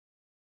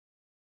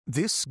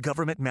This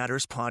Government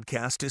Matters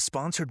podcast is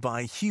sponsored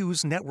by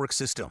Hughes Network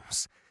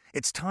Systems.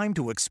 It's time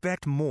to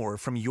expect more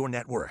from your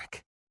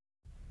network.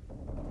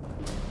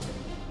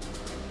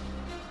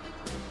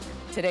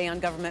 Today on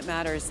Government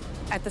Matters,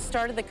 at the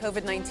start of the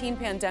COVID-19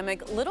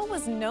 pandemic, little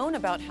was known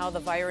about how the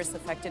virus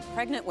affected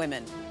pregnant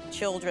women,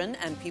 children,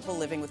 and people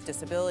living with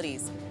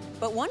disabilities.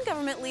 But one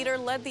government leader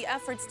led the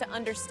efforts to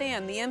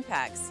understand the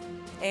impacts.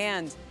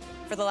 And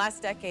for the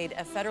last decade,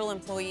 a federal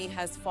employee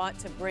has fought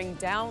to bring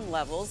down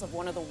levels of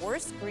one of the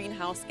worst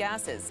greenhouse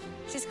gases.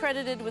 She's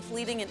credited with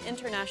leading an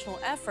international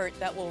effort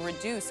that will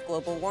reduce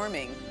global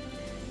warming.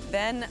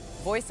 Then,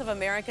 Voice of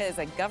America is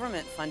a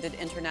government-funded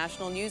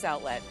international news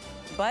outlet.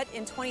 But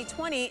in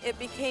 2020, it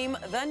became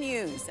the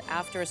news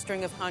after a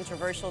string of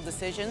controversial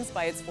decisions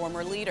by its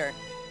former leader.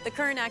 The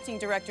current acting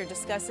director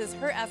discusses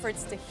her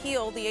efforts to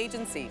heal the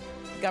agency.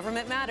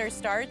 Government Matters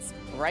starts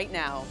right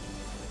now.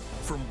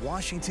 From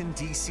Washington,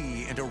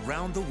 D.C. and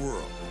around the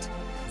world,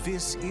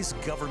 this is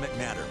Government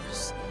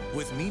Matters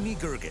with Mimi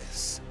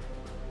Gerges.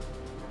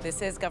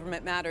 This is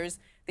Government Matters,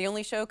 the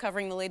only show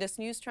covering the latest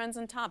news trends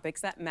and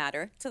topics that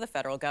matter to the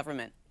federal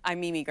government.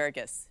 I'm Mimi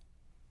Gerges.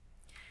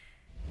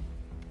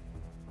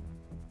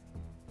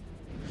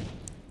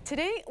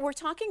 Today, we're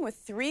talking with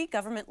three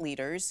government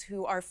leaders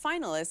who are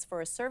finalists for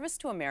a Service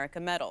to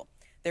America Medal.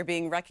 They're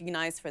being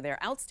recognized for their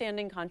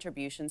outstanding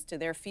contributions to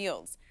their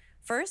fields.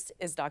 First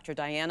is Dr.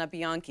 Diana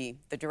Bianchi,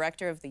 the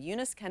director of the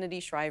Eunice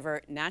Kennedy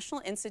Shriver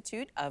National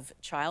Institute of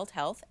Child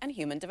Health and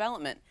Human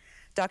Development.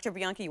 Dr.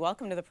 Bianchi,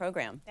 welcome to the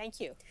program.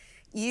 Thank you.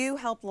 You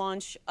helped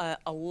launch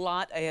a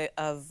lot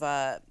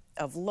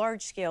of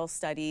large-scale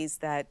studies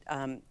that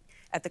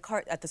at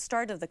the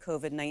start of the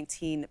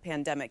COVID-19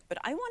 pandemic. But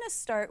I want to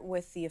start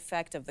with the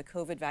effect of the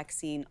COVID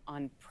vaccine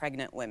on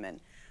pregnant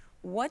women.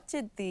 What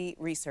did the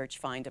research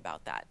find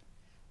about that?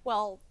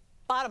 Well,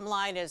 bottom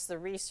line is the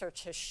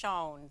research has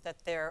shown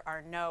that there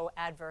are no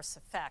adverse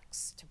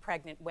effects to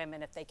pregnant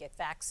women if they get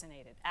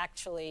vaccinated.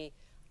 Actually,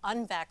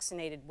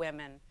 unvaccinated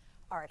women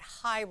are at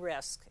high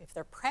risk, if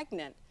they're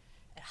pregnant,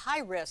 at high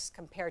risk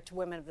compared to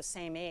women of the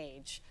same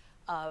age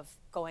of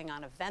going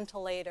on a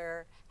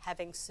ventilator,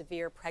 having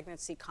severe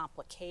pregnancy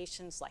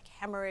complications like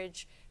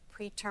hemorrhage,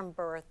 preterm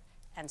birth,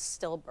 and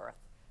stillbirth.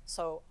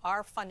 So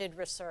our funded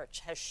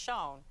research has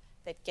shown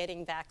that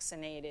getting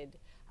vaccinated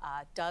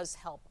does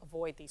help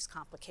avoid these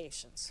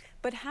complications.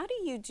 But how do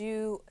you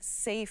do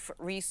safe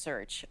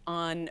research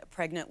on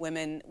pregnant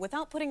women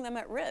without putting them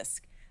at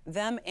risk,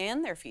 them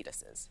and their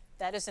fetuses?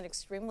 That is an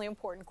extremely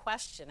important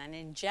question. And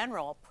in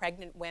general,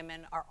 pregnant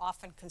women are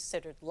often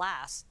considered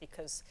last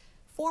because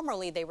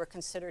formerly they were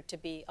considered to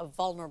be a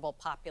vulnerable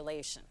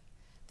population.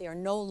 They are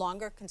no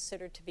longer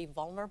considered to be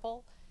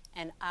vulnerable,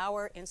 and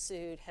our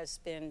institute has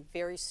been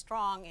very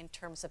strong in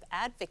terms of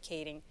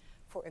advocating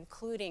for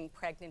including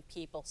pregnant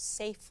people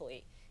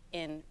safely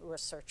in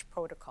research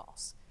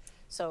protocols.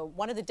 So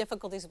one of the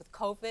difficulties with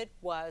COVID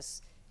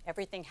was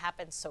everything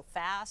happened so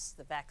fast.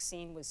 The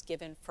vaccine was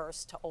given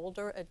first to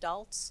older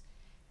adults,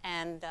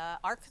 and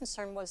our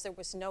concern was there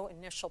was no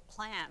initial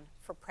plan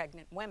for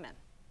pregnant women.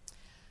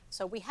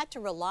 So we had to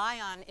rely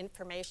on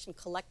information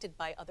collected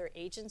by other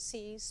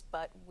agencies,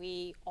 but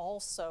we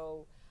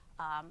also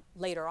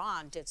later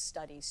on did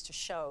studies to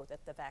show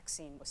that the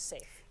vaccine was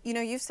safe. You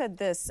know, you've said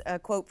this,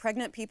 quote,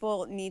 pregnant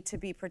people need to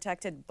be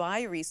protected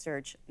by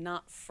research,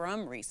 not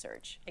from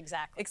research.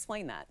 Exactly.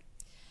 Explain that.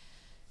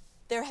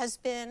 There has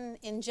been,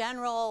 in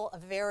general, a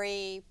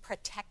very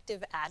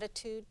protective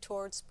attitude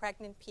towards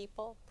pregnant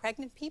people.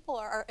 Pregnant people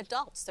are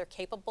adults. They're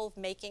capable of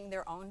making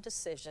their own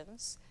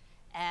decisions.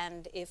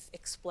 And if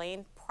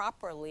explained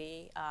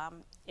properly,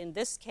 in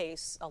this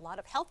case, a lot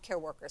of healthcare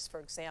workers,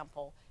 for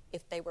example,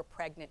 if they were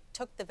pregnant,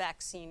 took the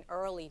vaccine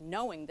early,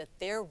 knowing that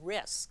their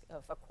risk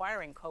of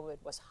acquiring COVID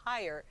was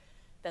higher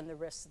than the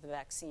risk of the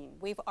vaccine.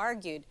 We've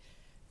argued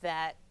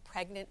that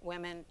pregnant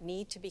women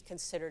need to be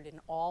considered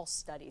in all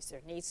studies.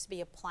 There needs to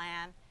be a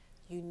plan.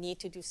 You need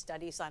to do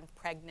studies on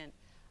pregnant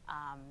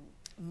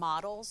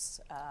models,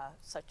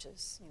 such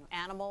as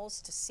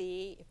animals, to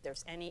see if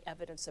there's any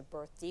evidence of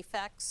birth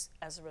defects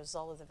as a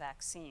result of the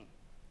vaccine.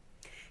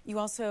 You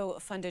also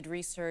funded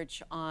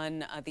research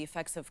on the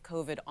effects of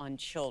COVID on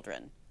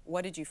children.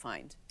 What did you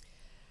find?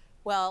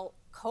 Well,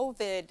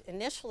 COVID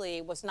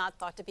initially was not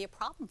thought to be a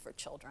problem for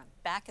children.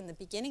 Back in the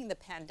beginning of the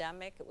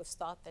pandemic, it was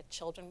thought that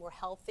children were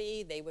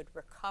healthy, they would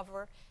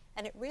recover,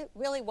 and it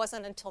really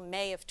wasn't until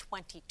May of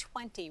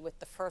 2020 with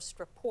the first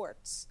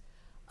reports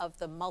of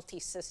the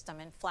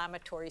multi-system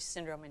inflammatory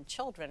syndrome in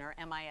children, or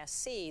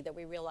MIS-C, that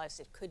we realized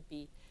it could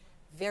be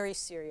very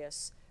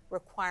serious,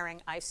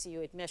 requiring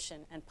ICU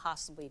admission and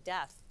possibly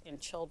death in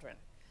children.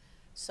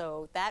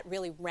 So that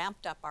really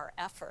ramped up our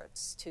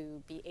efforts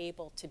to be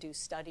able to do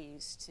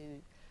studies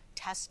to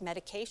test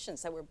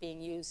medications that were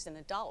being used in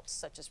adults,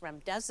 such as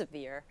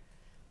remdesivir,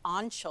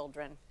 on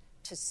children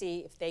to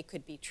see if they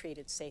could be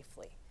treated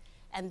safely.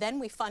 And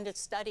then we funded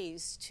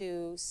studies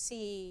to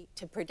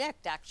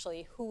predict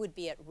actually who would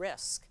be at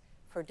risk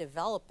for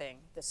developing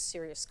this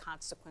serious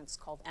consequence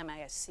called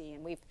MIS-C.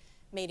 And we've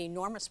made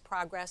enormous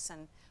progress,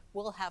 and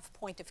we'll have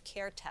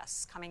point-of-care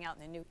tests coming out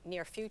in the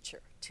near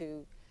future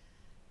to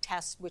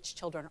test which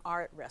children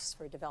are at risk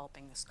for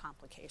developing this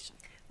complication.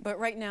 But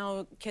right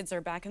now, kids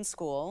are back in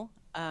school.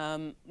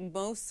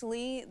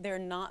 Mostly, they're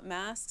not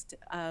masked.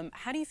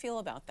 How do you feel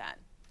about that?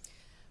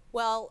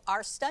 Well,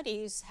 our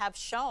studies have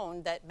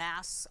shown that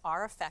masks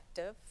are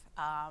effective.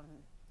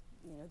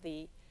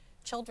 The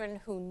children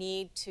who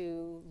need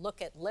to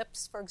look at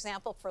lips, for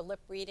example, for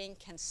lip reading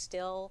can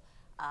still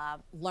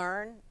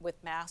learn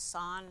with masks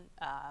on.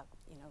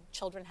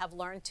 Children have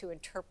learned to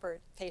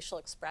interpret facial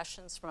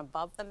expressions from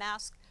above the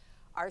mask.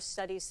 Our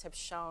studies have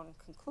shown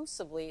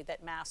conclusively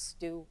that masks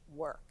do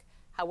work.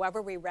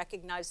 However, we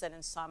recognize that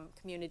in some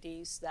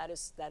communities that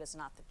is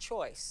not the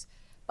choice.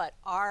 But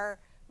our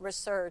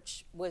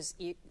research was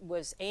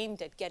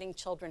aimed at getting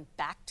children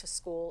back to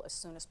school as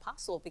soon as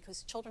possible,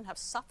 because children have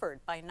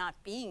suffered by not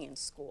being in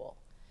school.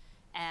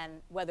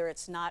 And whether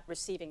it's not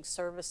receiving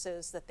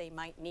services that they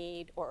might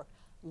need, or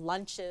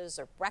lunches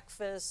or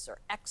breakfasts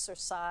or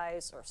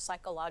exercise or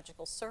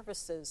psychological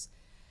services,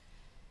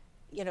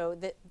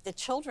 the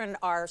children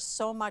are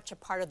so much a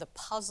part of the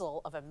puzzle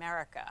of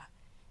America,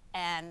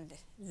 and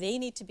they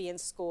need to be in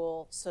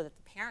school so that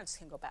the parents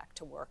can go back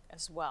to work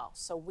as well.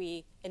 So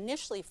we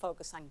initially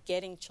focus on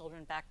getting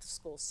children back to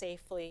school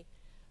safely,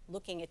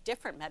 looking at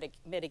different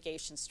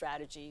mitigation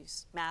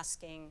strategies,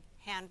 masking,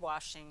 hand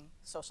washing,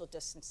 social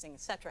distancing,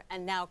 et cetera,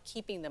 and now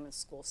keeping them in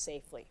school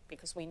safely,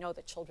 because we know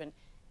that children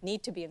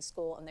need to be in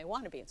school and they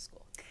want to be in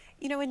school.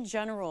 In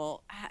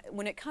general,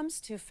 when it comes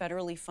to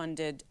federally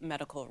funded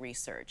medical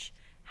research,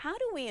 how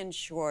do we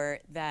ensure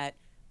that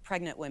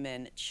pregnant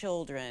women,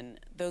 children,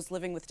 those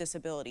living with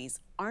disabilities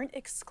aren't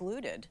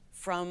excluded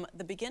from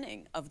the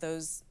beginning of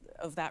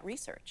that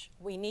research?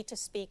 We need to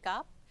speak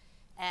up,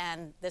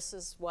 and this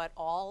is what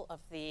all of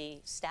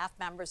the staff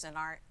members in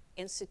our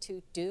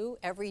institute do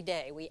every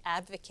day. We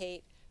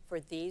advocate for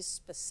these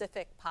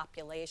specific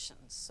populations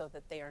so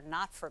that they are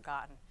not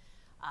forgotten.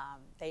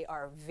 They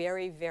are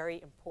very, very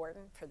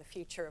important for the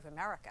future of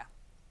America.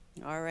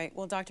 All right.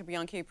 Well, Dr.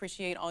 Bianchi,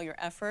 appreciate all your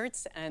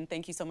efforts, and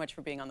thank you so much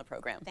for being on the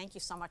program. Thank you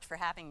so much for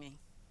having me.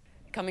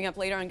 Coming up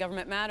later on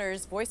Government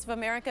Matters, Voice of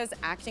America's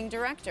acting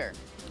director.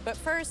 But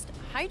first,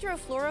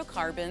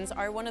 hydrofluorocarbons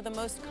are one of the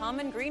most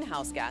common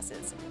greenhouse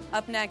gases.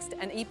 Up next,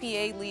 an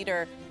EPA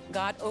leader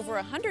got over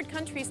 100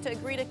 countries to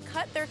agree to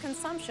cut their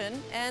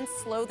consumption and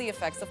slow the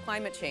effects of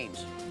climate change.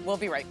 We'll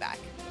be right back.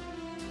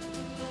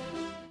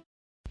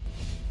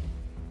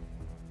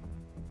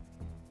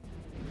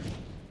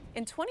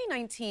 In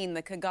 2019,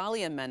 the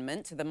Kigali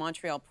Amendment to the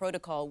Montreal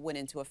Protocol went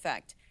into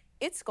effect.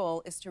 Its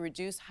goal is to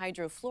reduce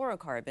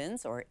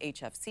hydrofluorocarbons, or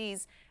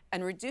HFCs,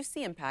 and reduce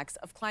the impacts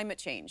of climate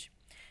change.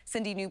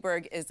 Cindy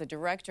Newberg is the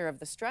director of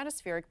the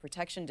Stratospheric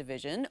Protection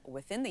Division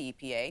within the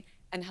EPA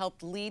and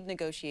helped lead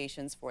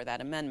negotiations for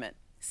that amendment.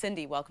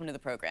 Cindy, welcome to the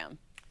program.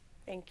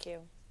 Thank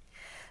you.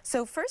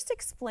 So first,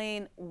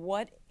 explain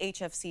what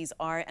HFCs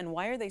are and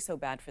why are they so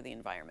bad for the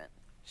environment?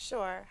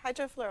 Sure.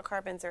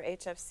 Hydrofluorocarbons, or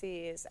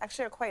HFCs,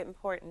 actually are quite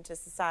important to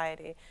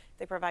society.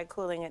 They provide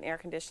cooling and air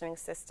conditioning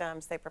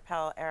systems. They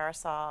propel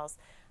aerosols.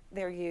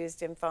 They're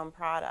used in foam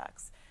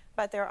products.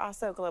 But they're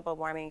also global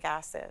warming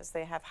gases.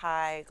 They have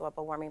high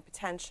global warming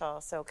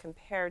potential. So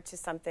compared to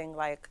something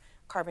like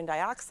carbon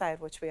dioxide,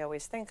 which we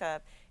always think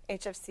of,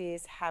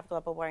 HFCs have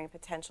global warming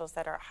potentials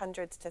that are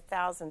hundreds to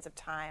thousands of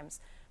times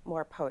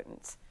more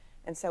potent.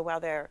 And so while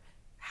they're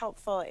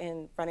helpful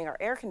in running our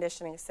air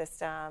conditioning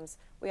systems,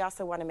 we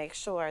also want to make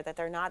sure that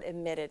they're not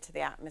emitted to the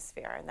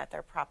atmosphere and that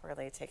they're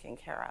properly taken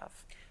care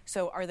of.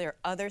 So are there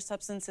other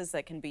substances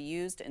that can be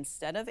used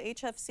instead of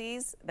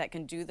HFCs that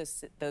can do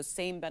those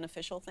same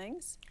beneficial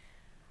things?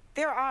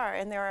 There are,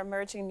 and there are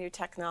emerging new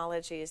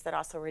technologies that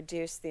also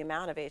reduce the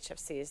amount of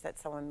HFCs that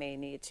someone may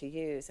need to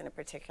use in a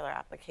particular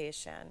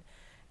application.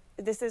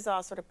 This is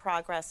all sort of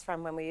progress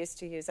from when we used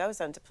to use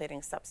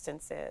ozone-depleting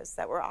substances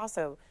that were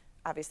also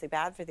obviously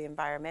bad for the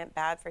environment,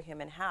 bad for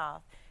human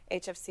health.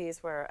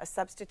 HFCs were a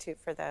substitute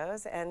for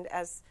those, and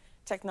as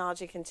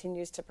technology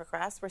continues to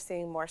progress, we're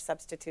seeing more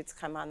substitutes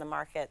come on the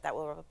market that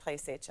will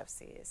replace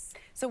HFCs.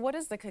 So what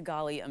does the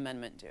Kigali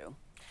Amendment do?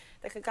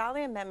 The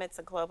Kigali Amendment is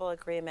a global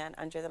agreement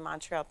under the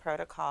Montreal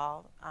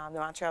Protocol. The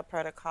Montreal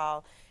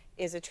Protocol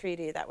is a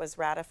treaty that was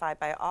ratified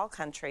by all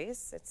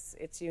countries.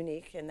 It's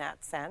unique in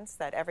that sense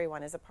that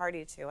everyone is a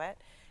party to it.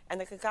 And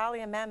the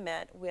Kigali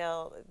Amendment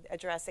will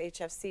address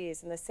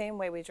HFCs in the same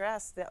way we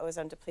address the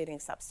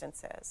ozone-depleting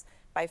substances,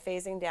 by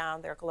phasing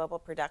down their global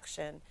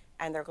production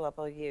and their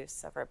global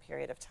use over a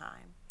period of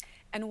time.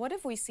 And what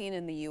have we seen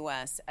in the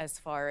U.S. as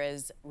far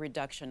as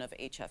reduction of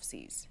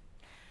HFCs?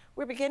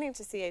 We're beginning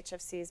to see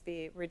HFCs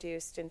be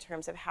reduced in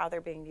terms of how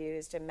they're being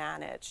used and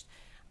managed.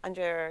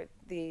 Under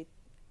the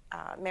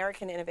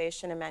American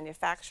Innovation and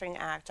Manufacturing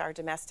Act, our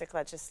domestic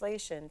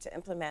legislation to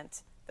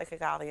implement the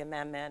Kigali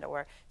Amendment,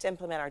 or to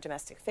implement our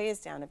domestic phase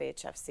down of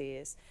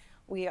HFCs,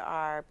 we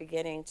are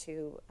beginning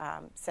to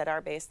set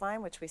our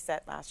baseline, which we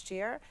set last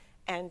year,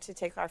 and to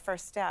take our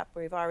first step.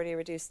 We've already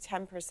reduced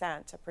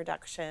 10% of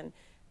production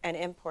and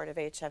import of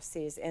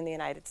HFCs in the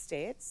United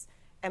States,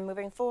 And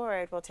moving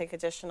forward, we'll take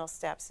additional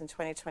steps. In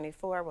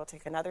 2024, we'll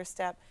take another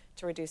step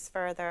to reduce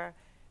further.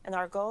 And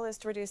our goal is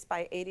to reduce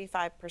by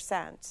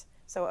 85%.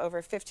 So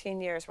over 15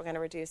 years, we're going to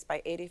reduce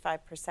by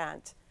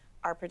 85%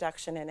 our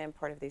production and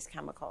import of these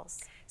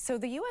chemicals. So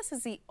the U.S.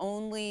 is the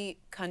only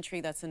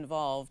country that's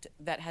involved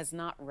that has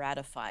not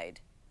ratified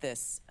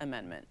this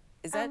amendment.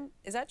 Is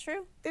that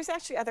true? There's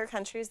actually other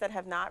countries that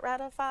have not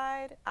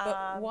ratified.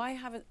 But why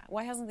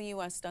hasn't the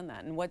U.S. done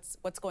that? And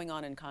what's going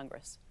on in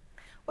Congress?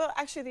 Well,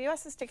 actually, the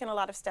U.S. has taken a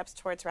lot of steps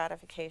towards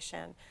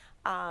ratification.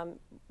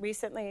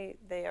 Recently,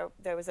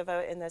 there was a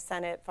vote in the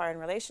Senate Foreign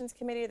Relations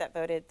Committee that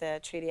voted the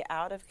treaty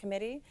out of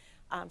committee.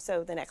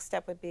 So the next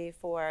step would be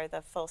for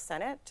the full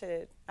Senate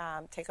to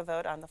take a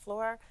vote on the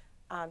floor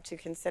to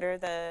consider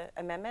the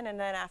amendment. And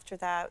then after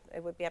that,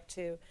 it would be up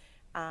to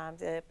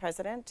the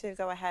president to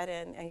go ahead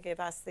and give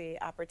us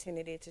the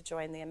opportunity to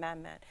join the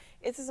amendment.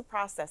 It is a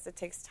process. It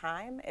takes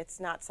time. It's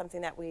not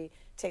something that we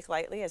take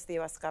lightly as the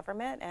U.S.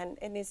 government, and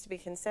it needs to be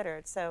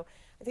considered. So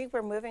I think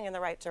we're moving in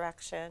the right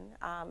direction.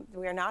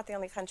 We are not the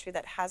only country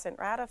that hasn't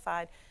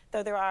ratified,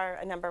 though there are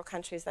a number of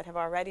countries that have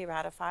already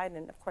ratified,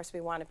 and of course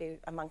we want to be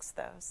amongst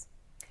those.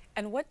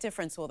 And what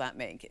difference will that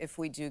make if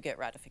we do get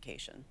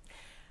ratification?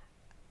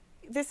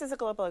 This is a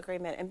global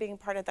agreement, and being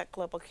part of that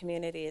global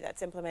community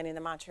that's implementing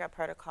the Montreal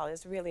Protocol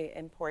is really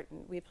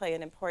important. We play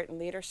an important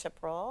leadership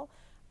role.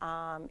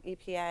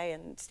 EPA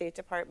and State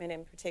Department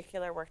in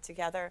particular work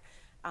together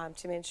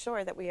to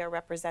ensure that we are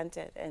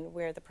represented and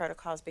where the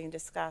protocol is being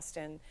discussed.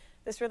 And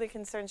this really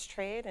concerns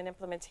trade and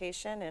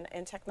implementation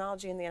and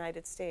technology in the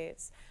United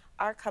States.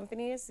 Our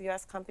companies,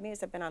 U.S.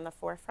 companies, have been on the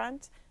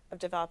forefront of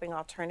developing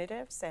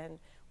alternatives, and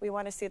we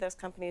want to see those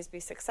companies be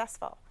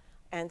successful.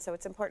 And so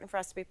it's important for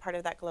us to be part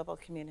of that global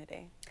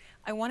community.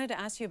 I wanted to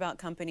ask you about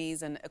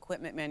companies and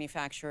equipment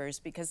manufacturers,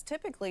 because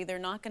typically they're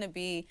not going to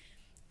be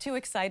too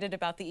excited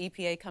about the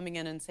EPA coming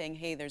in and saying,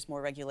 hey, there's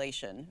more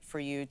regulation for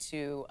you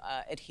to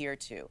adhere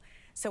to.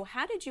 So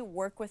how did you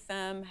work with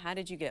them? How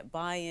did you get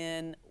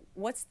buy-in?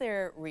 What's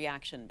their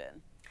reaction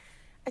been?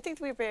 I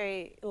think we're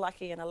very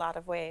lucky in a lot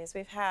of ways.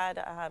 We've had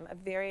a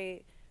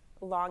very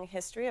long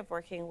history of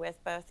working with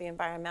both the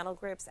environmental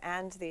groups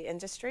and the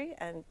industry,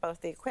 and both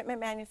the equipment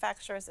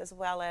manufacturers as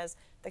well as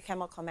the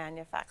chemical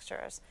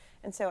manufacturers.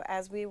 And so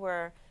as we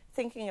were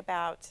thinking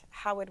about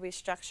how would we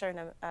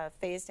structure a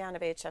phase down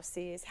of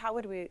HFCs, how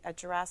would we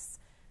address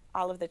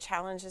all of the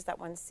challenges that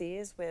one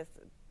sees with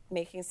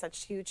making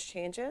such huge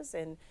changes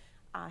in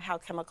how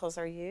chemicals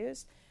are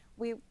used,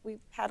 we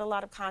had a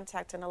lot of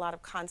contact and a lot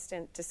of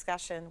constant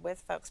discussion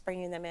with folks,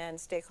 bringing them in,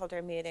 stakeholder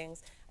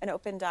meetings, an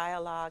open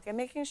dialogue, and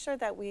making sure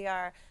that we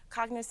are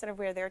cognizant of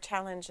where their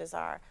challenges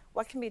are.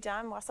 What can be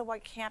done, also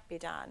what can't be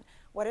done?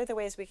 What are the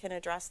ways we can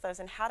address those,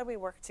 and how do we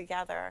work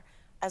together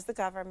as the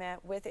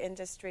government, with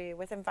industry,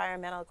 with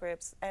environmental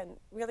groups, and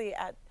really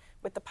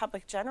with the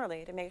public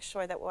generally, to make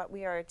sure that what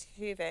we are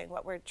achieving,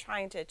 what we're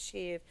trying to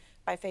achieve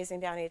by phasing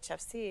down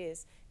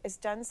HFCs, is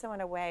done so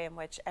in a way in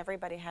which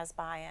everybody has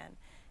buy-in.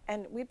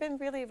 And we've been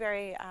really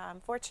very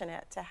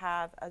fortunate to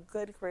have a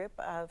good group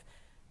of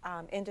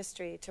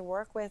industry to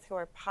work with who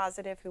are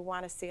positive, who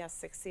want to see us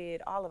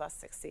succeed, all of us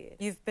succeed.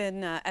 You've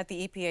been at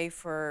the EPA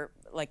for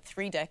like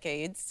 3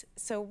 decades.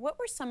 So what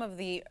were some of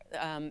the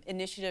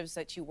initiatives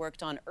that you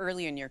worked on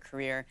early in your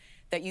career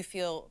that you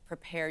feel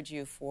prepared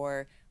you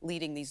for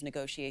leading these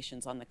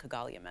negotiations on the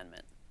Kigali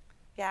Amendment?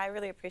 Yeah, I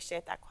really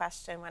appreciate that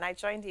question. When I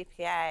joined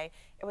EPA,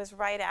 it was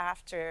right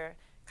after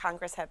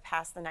Congress had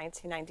passed the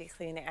 1990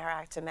 Clean Air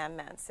Act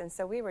amendments. And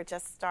so we were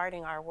just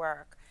starting our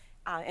work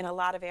in a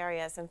lot of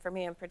areas, and for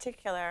me in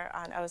particular,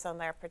 on ozone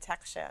layer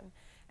protection.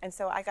 And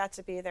so I got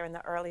to be there in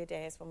the early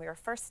days when we were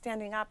first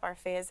standing up our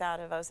phase out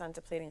of ozone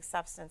depleting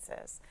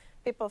substances.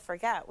 People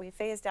forget we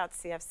phased out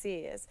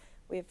CFCs.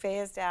 We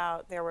phased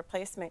out their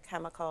replacement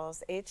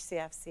chemicals,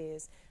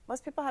 HCFCs.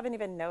 Most people haven't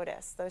even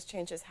noticed those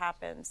changes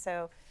happened.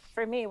 So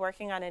for me,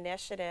 working on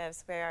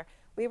initiatives where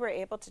we were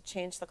able to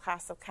change the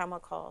class of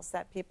chemicals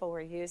that people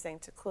were using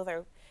to cool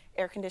their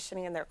air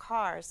conditioning in their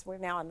cars. We're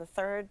now on the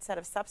 3rd set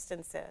of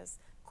substances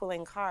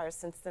cooling cars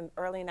since the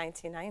early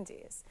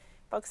 1990s.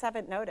 Folks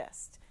haven't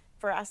noticed.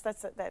 For us,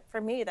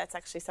 for me, that's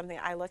actually something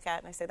I look at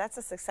and I say, that's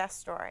a success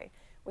story.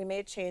 We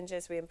made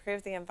changes, we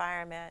improved the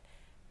environment,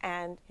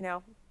 and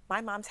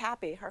my mom's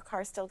happy. Her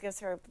car still gives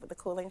her the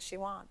cooling she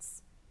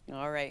wants.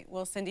 All right.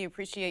 Well, Cindy,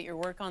 appreciate your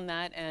work on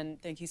that,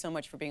 and thank you so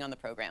much for being on the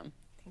program.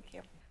 Thank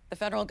you. The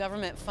federal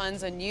government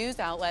funds a news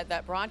outlet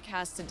that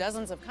broadcasts to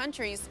dozens of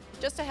countries.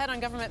 Just ahead on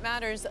Government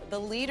Matters, the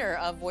leader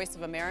of Voice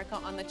of America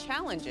on the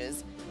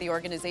challenges the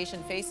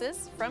organization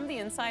faces from the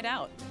inside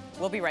out.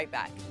 We'll be right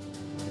back.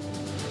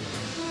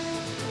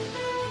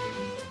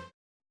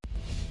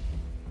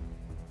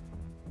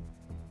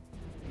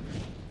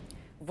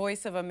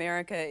 Voice of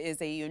America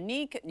is a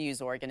unique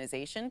news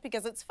organization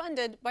because it's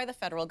funded by the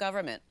federal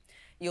government.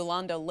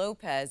 Yolanda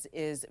Lopez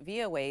is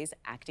VOA's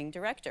acting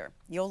director.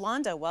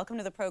 Yolanda, welcome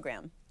to the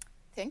program.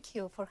 Thank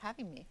you for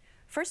having me.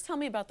 First, tell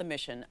me about the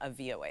mission of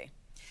VOA.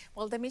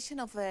 Well, the mission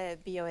of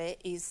VOA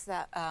is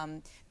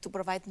to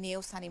provide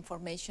news and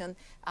information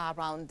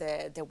around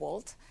the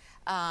world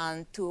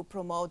to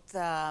promote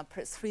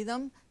press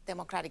freedom,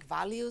 democratic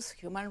values,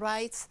 human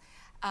rights.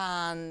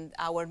 And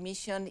our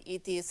mission,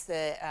 it is,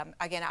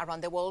 again,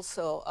 around the world,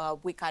 so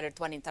we cater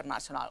to an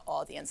international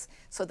audience.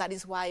 So that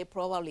is why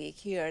probably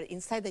here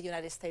inside the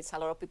United States, a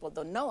lot of people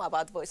don't know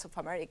about Voice of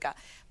America,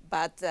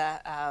 but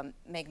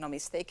make no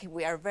mistake,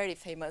 we are very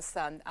famous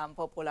and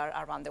popular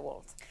around the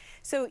world.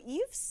 So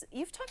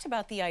you've talked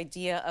about the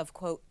idea of,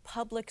 quote,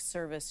 public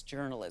service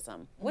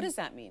journalism. What does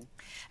that mean?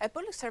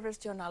 Public service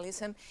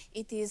journalism,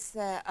 it is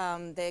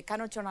the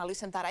kind of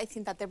journalism that I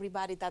think that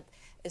everybody that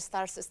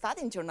starts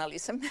studying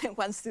journalism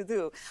wants to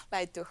do,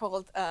 like to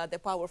hold the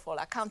powerful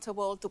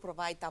accountable, to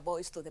provide a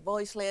voice to the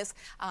voiceless,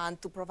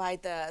 and to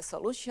provide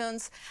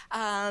solutions.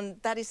 And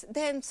that is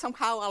then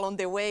somehow along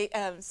the way,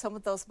 some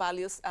of those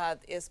values,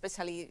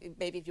 especially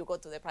maybe if you go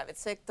to the private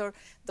sector,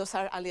 those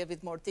are a little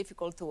bit more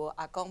difficult to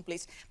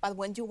accomplish. But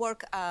when you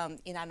work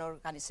in an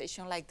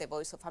organization like the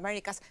Voice of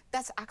America,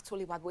 that's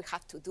actually what we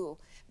have to do,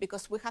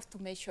 because we have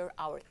to measure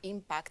our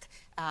impact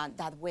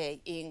that way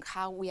in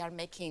how we are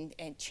making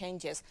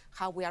changes,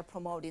 how we are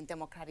promoting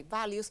democratic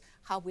values,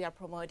 how we are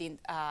promoting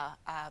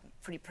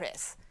free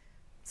press.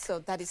 So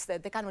that is the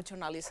kind of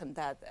journalism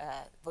that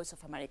Voice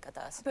of America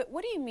does. But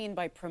what do you mean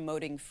by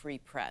promoting free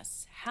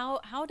press?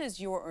 How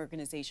does your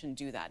organization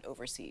do that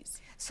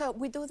overseas? So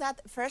we do that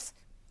first.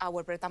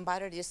 Our bread and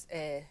butter is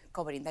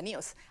covering the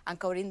news, and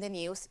covering the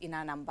news in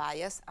an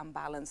unbiased,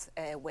 unbalanced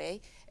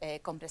way,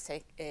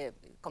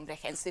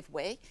 comprehensive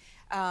way,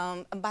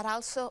 but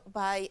also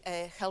by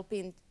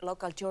helping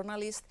local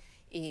journalists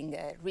in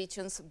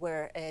regions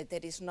where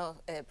there is no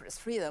press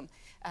freedom,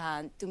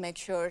 to make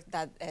sure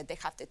that they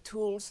have the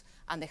tools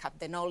and they have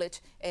the knowledge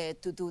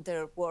to do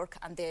their work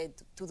and to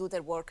do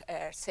their work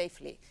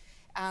safely.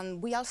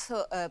 And we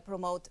also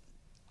promote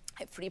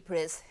free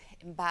press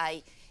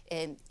by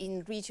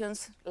in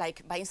regions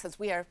like, by instance,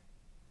 we are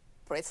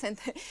present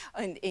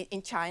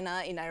in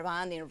China, in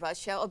Iran, in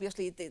Russia.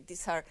 Obviously,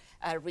 these are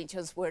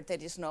regions where there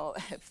is no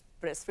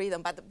press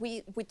freedom, but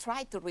we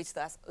try to reach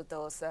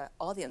those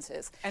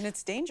audiences. And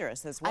it's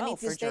dangerous as well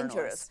for journalists.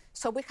 Dangerous.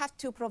 So we have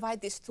to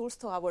provide these tools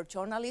to our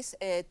journalists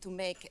to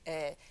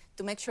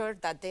make sure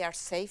that they are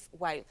safe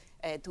while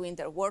doing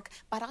their work,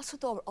 but also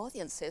to our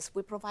audiences.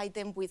 We provide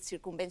them with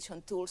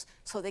circumvention tools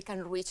so they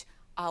can reach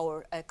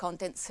our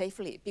content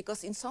safely,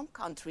 because in some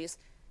countries,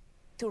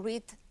 to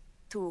read,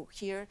 to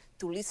hear,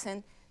 to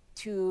listen,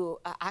 to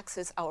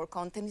access our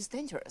content is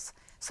dangerous.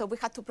 So we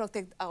have to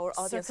protect our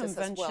audiences as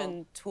well.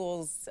 Circumvention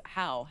tools,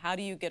 how? How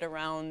do you get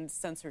around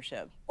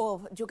censorship?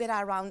 Oh, you get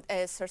around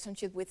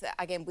censorship with,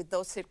 again, with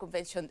those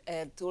circumvention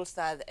tools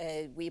that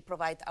we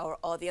provide our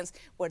audience,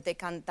 where they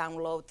can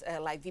download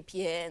like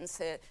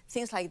VPNs,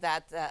 things like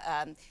that,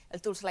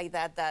 tools like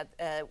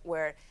that,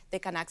 where they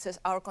can access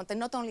our content,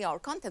 not only our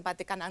content, but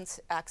they can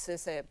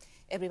access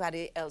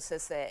everybody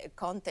else's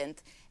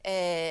content.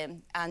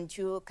 And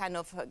you kind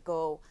of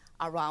go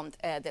around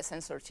the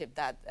censorship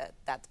that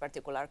that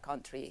particular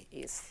country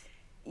is.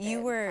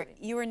 You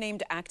were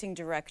named acting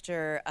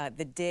director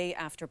the day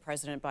after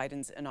President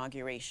Biden's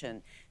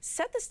inauguration.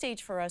 Set the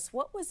stage for us.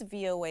 What was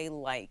VOA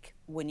like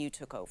when you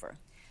took over?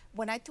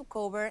 When I took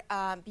over,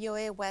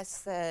 VOA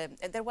was,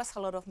 there was a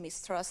lot of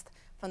mistrust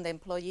from the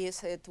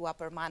employees to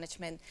upper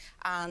management.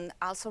 And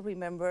also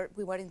remember,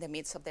 we were in the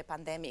midst of the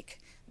pandemic.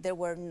 There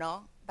were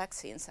no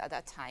vaccines at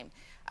that time.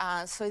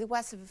 So it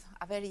was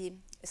a very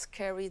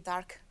scary,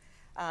 dark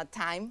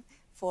time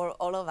for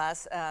all of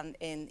us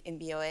in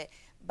VOA.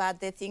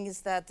 But the thing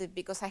is that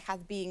because I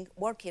had been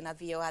working at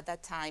VOA at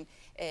that time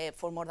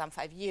for more than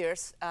 5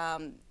 years,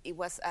 it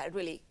was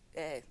really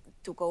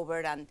took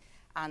over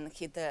and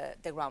hit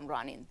the ground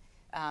running.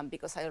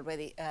 Because I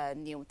already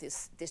knew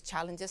these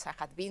challenges. I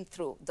had been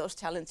through those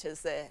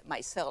challenges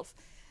myself.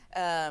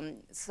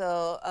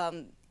 So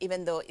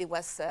even though it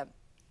was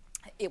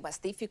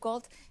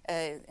difficult,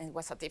 it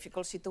was a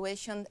difficult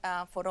situation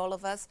for all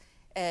of us,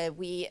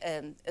 we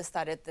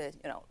started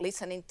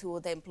listening to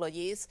the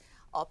employees,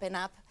 open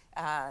up.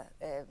 The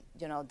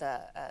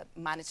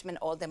management,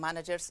 all the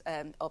managers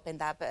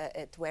opened up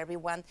to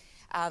everyone.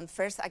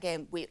 First,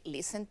 again, we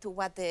listened to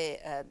what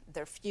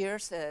their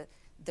fears,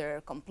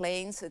 their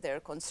complaints, their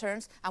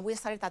concerns, and we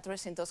started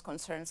addressing those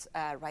concerns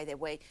right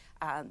away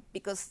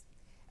because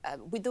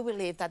we do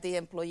believe that the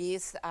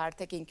employees are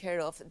taken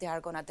care of. They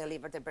are going to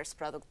deliver the best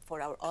product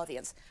for our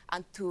audience,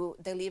 and to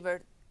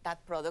deliver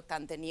that product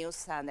and the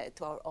news and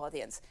to our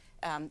audience,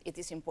 it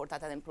is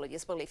important that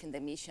employees believe in the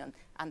mission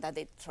and that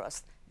they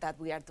trust that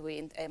we are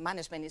doing,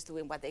 management is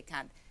doing what they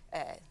can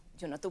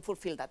to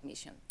fulfill that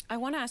mission. I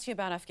want to ask you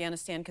about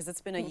Afghanistan, because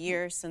it's been a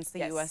year since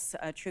the U.S.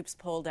 Troops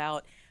pulled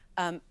out.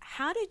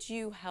 How did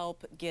you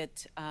help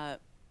get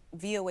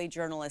VOA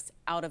journalists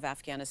out of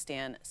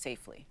Afghanistan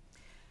safely?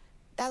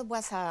 That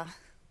was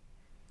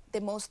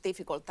the most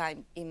difficult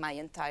time in my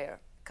entire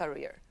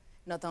career,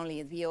 not only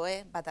in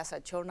VOA, but as a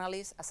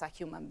journalist, as a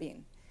human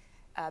being,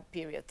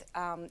 period.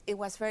 It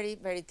was very,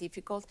 very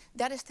difficult.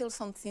 There are still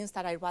some things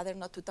that I'd rather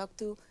not to talk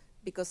to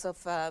because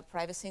of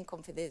privacy and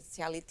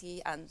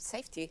confidentiality and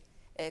safety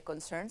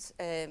concerns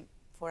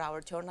for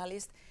our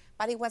journalists.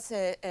 But it was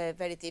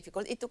very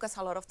difficult. It took us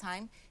a lot of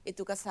time. It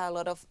took us a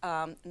lot of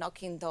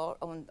knocking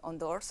on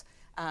doors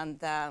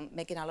and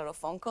making a lot of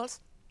phone calls.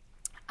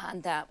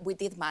 And we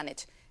did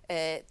manage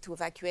to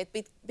evacuate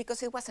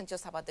because it wasn't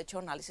just about the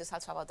journalists, it's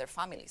also about their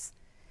families.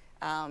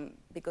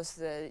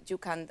 Because you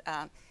can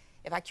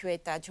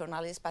evacuate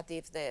journalists, but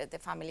if the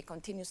family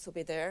continues to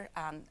be there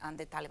and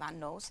the Taliban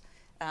knows,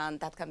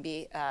 that can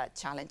be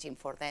challenging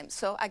for them.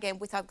 So again,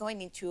 without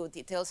going into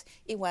details,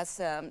 it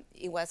was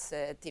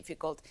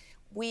difficult.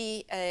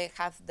 We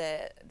have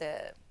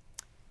the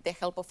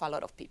help of a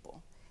lot of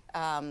people,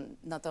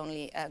 not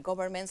only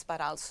governments,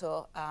 but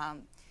also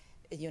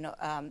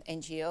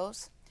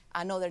NGOs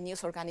and other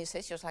news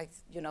organizations. Like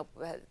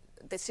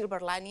the silver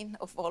lining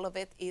of all of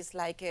it is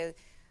like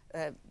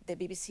the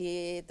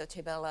BBC,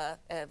 Deutsche Welle,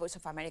 Voice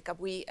of America.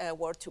 We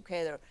worked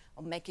together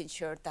on making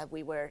sure that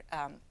we were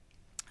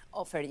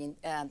offering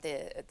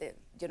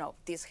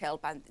this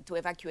help and to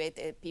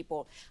evacuate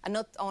people. And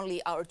not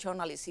only our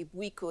journalists, if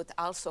we could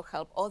also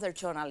help other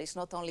journalists,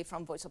 not only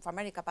from Voice of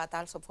America, but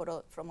also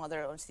from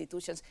other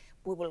institutions,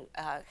 we will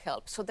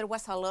help. So there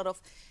was a lot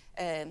of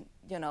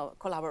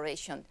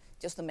collaboration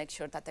just to make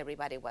sure that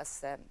everybody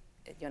was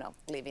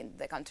leaving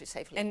the country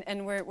safely.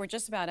 And we're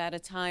just about out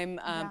of time,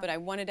 but I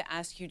wanted to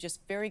ask you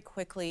just very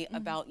quickly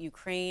about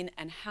Ukraine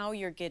and how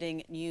you're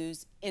getting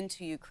news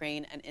into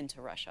Ukraine and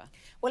into Russia.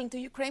 Well, into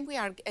Ukraine, we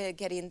are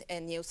getting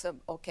news,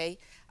 okay.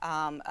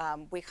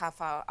 We have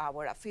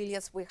our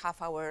affiliates, we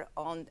have our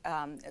own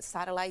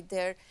satellite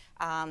there.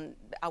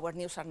 Our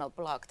news are not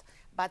blocked.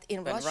 But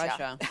in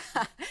Russia,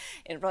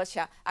 in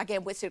Russia,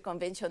 again, with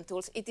circumvention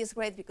tools, it is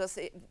great because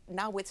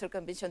now with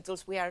circumvention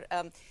tools, we are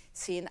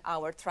seeing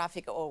our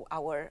traffic or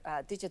our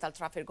digital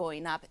traffic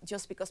going up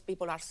just because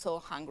people are so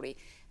hungry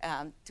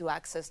to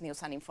access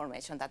news and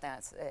information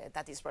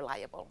that is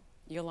reliable.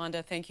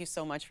 Yolanda, thank you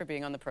so much for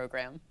being on the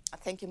program.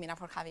 Thank you, Mina,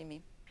 for having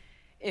me.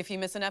 If you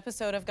miss an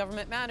episode of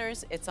Government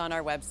Matters, it's on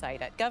our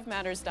website at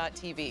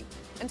govmatters.tv.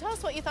 And tell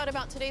us what you thought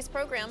about today's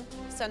program.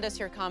 Send us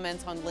your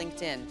comments on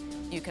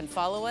LinkedIn. You can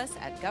follow us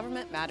at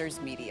Government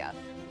Matters Media.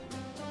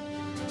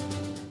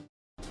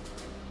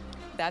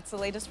 That's the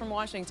latest from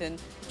Washington.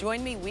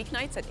 Join me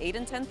weeknights at 8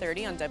 and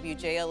 10:30 on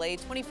WJLA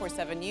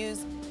 24/7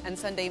 News and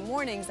Sunday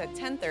mornings at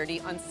 10:30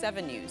 on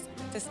 7 News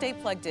to stay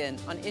plugged in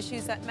on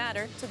issues that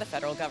matter to the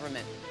federal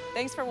government.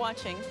 Thanks for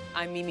watching.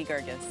 I'm Mimi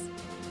Gerges.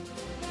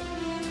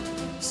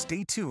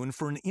 Stay tuned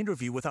for an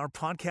interview with our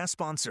podcast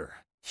sponsor,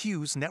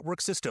 Hughes Network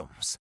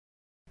Systems.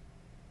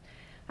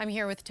 I'm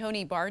here with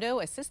Tony Bardo,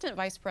 Assistant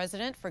Vice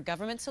President for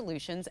Government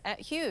Solutions at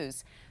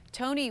Hughes.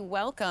 Tony,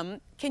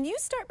 welcome. Can you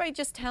start by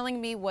just telling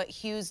me what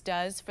Hughes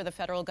does for the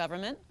federal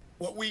government?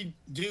 What we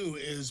do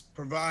is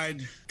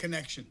provide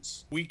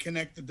connections. We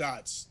connect the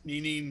dots,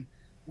 meaning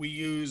we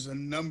use a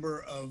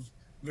number of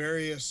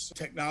various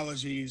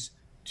technologies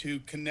to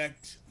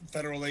connect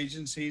federal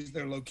agencies,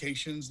 their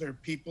locations, their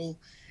people,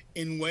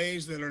 in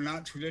ways that are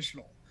not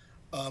traditional,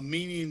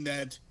 meaning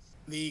that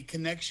the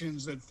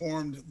connections that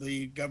formed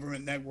the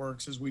government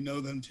networks as we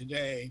know them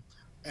today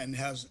and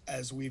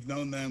as we've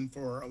known them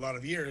for a lot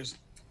of years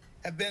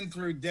have been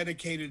through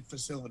dedicated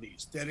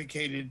facilities,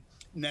 dedicated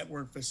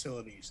network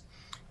facilities.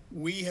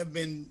 We have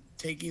been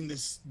taking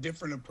this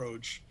different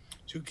approach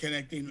to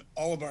connecting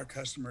all of our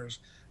customers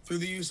through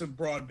the use of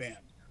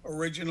broadband,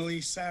 originally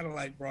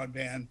satellite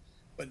broadband,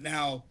 but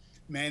now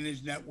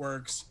managed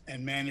networks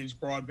and managed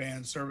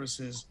broadband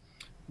services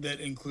that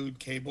include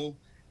cable,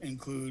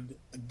 include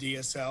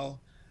DSL,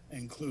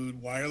 include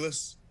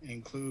wireless,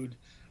 include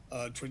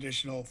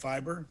traditional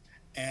fiber,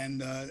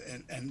 and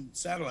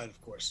satellite, of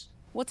course.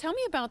 Well, tell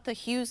me about the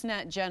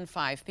HughesNet Gen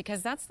 5,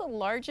 because that's the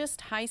largest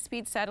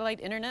high-speed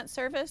satellite internet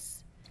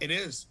service. It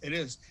is.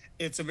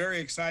 It's a very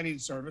exciting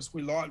service.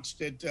 We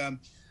launched it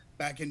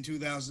back in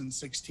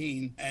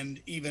 2016,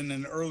 and even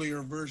an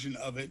earlier version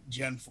of it,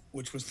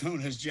 which was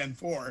known as Gen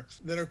 4,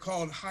 that are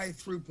called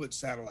high-throughput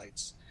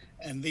satellites.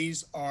 And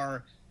these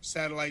are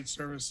satellite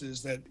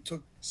services that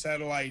took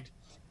satellite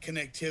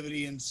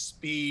connectivity and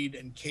speed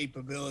and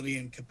capability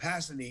and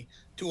capacity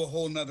to a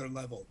whole nother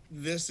level.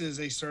 This is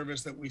a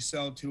service that we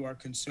sell to our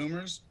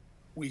consumers.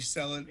 We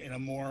sell it in a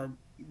more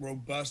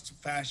robust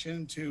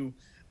fashion to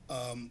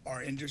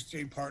our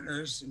industry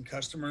partners and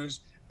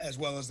customers, as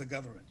well as the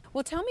government.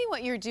 Well, tell me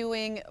what you're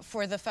doing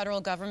for the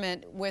federal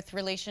government with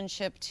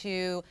relationship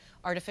to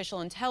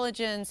artificial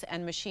intelligence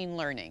and machine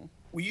learning.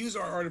 We use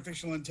our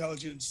artificial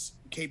intelligence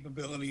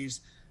capabilities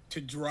to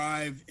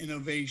drive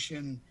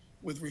innovation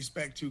with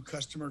respect to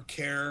customer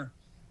care,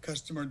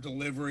 customer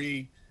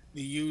delivery,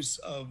 the use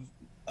of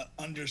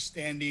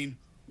understanding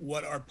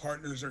what our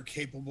partners are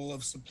capable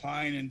of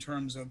supplying in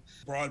terms of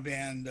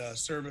broadband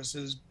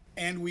services.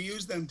 And we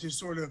use them to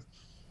sort of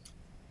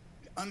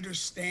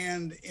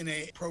understand in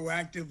a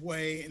proactive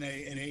way, in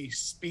a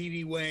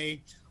speedy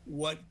way,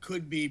 what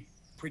could be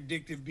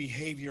predictive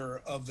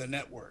behavior of the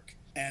network,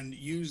 and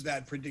use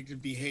that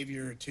predictive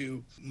behavior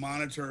to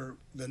monitor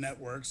the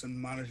networks and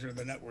monitor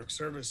the network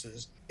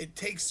services. It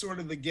takes sort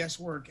of the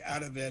guesswork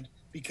out of it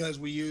because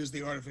we use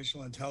the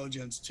artificial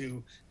intelligence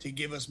to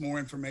give us more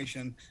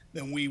information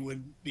than we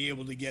would be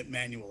able to get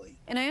manually.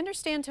 And I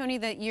understand, Tony,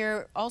 that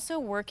you're also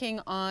working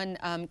on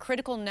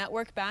critical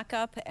network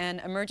backup and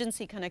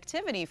emergency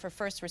connectivity for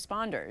first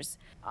responders.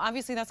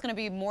 Obviously, that's going to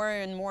be more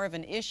and more of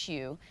an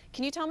issue.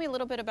 Can you tell me a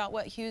little bit about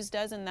what Hughes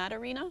does in that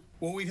arena?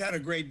 Well, we've had a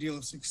great deal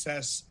of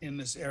success in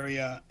this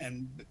area,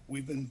 and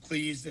we've been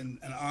pleased and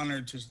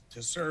honored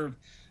to serve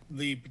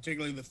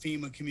particularly the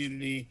FEMA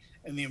community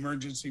and the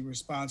emergency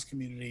response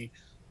community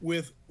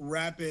with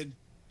rapid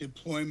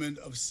deployment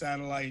of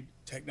satellite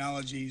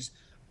technologies,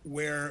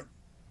 where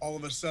all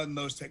of a sudden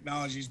those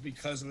technologies,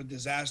 because of a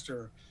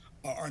disaster,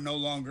 are no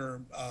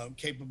longer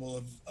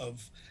capable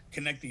of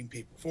connecting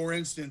people. For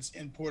instance,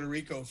 in Puerto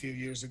Rico a few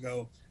years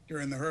ago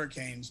during the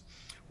hurricanes,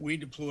 we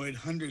deployed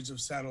hundreds of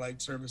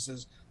satellite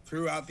services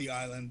throughout the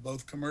island,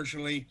 both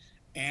commercially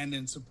and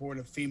in support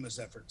of FEMA's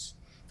efforts.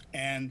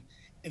 And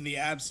in the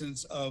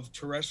absence of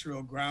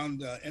terrestrial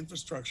ground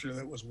infrastructure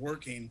that was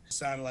working,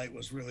 satellite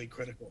was really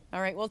critical.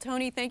 All right. Well,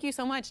 Tony, thank you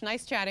so much.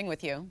 Nice chatting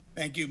with you.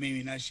 Thank you,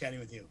 Mimi. Nice chatting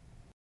with you.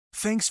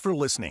 Thanks for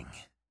listening.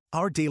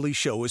 Our daily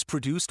show is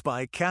produced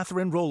by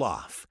Catherine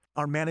Roloff.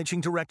 Our managing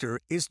director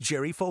is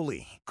Jerry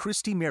Foley.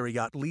 Christy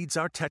Marriott leads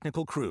our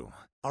technical crew.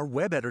 Our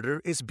web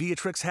editor is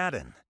Beatrix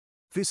Haddon.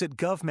 Visit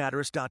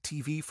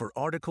govmatters.tv for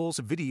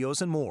articles,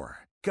 videos, and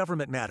more.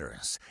 Government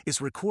Matters is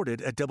recorded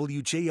at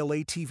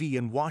WJLA-TV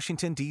in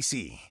Washington,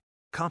 D.C.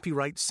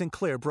 Copyright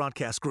Sinclair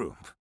Broadcast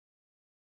Group.